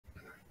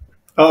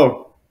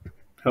Oh,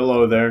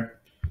 hello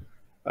there.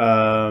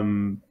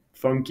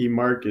 Funky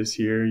Mark is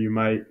here. You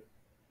might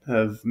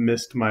have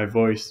missed my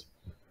voice.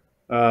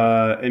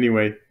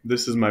 Anyway,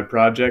 this is my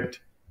project.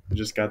 I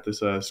just got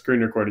this screen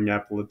recording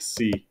app. Let's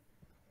see.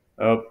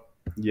 Oh,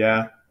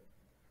 yeah.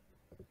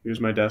 Here's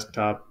my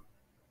desktop.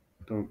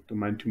 Don't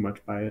mind too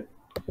much by it.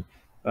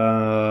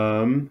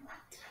 Um,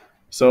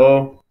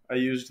 so I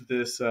used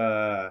this.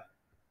 I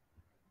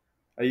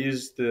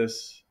used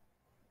this.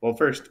 Well,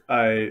 first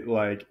I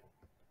like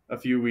a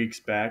few weeks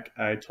back.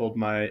 I told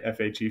my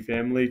FHE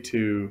family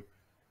to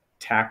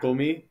tackle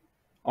me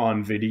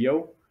on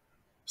video.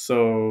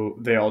 So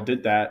they all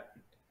did that,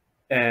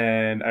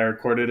 and I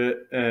recorded it,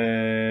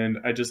 and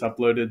I just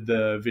uploaded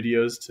the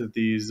videos to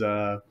these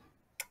to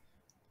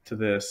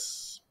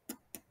this,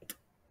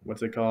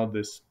 what's it called,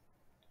 this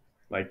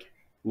like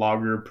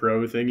Logger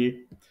Pro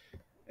thingy,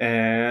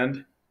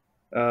 and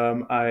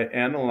I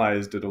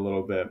analyzed it a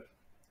little bit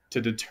to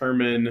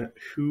determine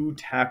who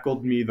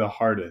tackled me the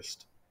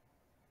hardest.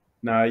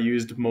 Now I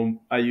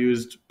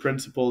used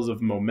principles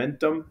of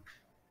momentum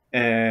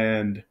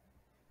and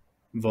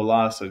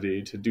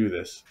velocity to do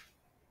this.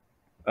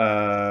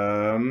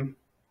 Um,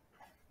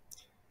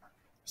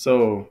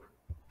 so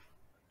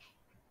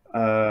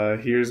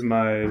here's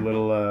my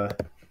little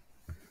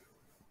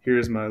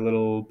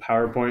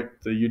PowerPoint.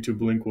 The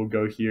YouTube link will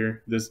go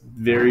here. This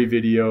very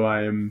video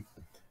I am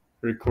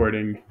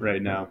recording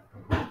right now.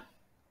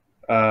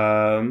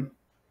 Um,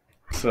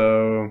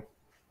 so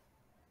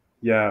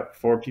yeah,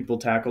 4 people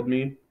tackled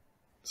me: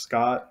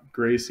 Scott,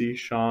 Gracie,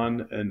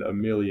 Sean, and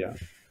Amelia.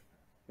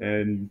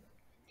 And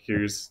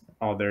here's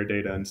all their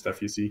data and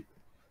stuff you see.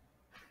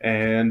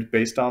 And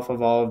based off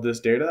of all of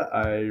this data,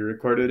 I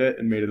recorded it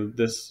and made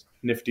this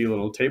nifty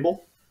little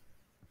table.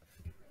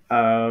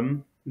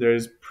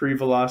 There's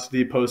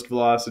pre-velocity,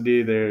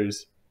 post-velocity.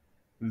 There's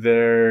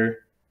their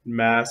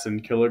mass in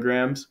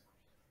kilograms,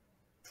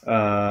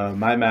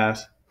 my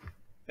mass,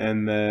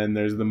 and then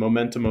there's the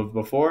momentum of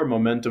before,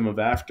 momentum of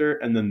after,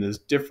 and then this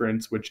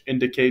difference, which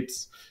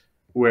indicates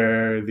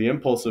where the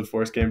impulsive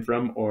force came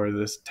from, or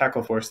this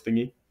tackle force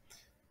thingy.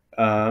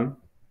 Um,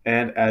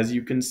 and as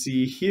you can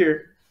see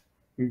here,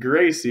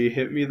 Gracie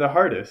hit me the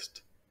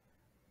hardest.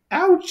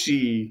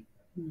 Ouchie!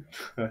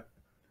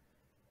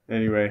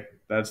 Anyway,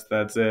 that's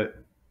it.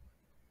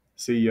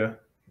 See ya.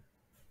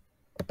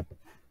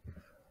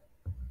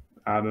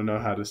 I don't know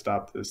how to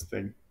stop this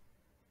thing.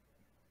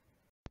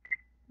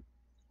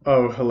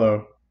 Oh,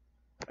 hello.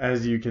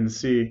 As you can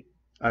see,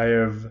 I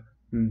have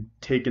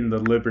taken the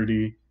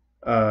liberty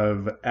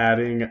of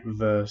adding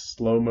the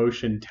slow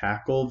motion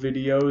tackle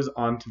videos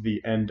onto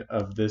the end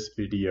of this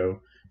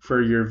video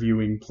for your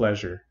viewing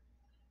pleasure.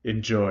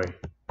 Enjoy.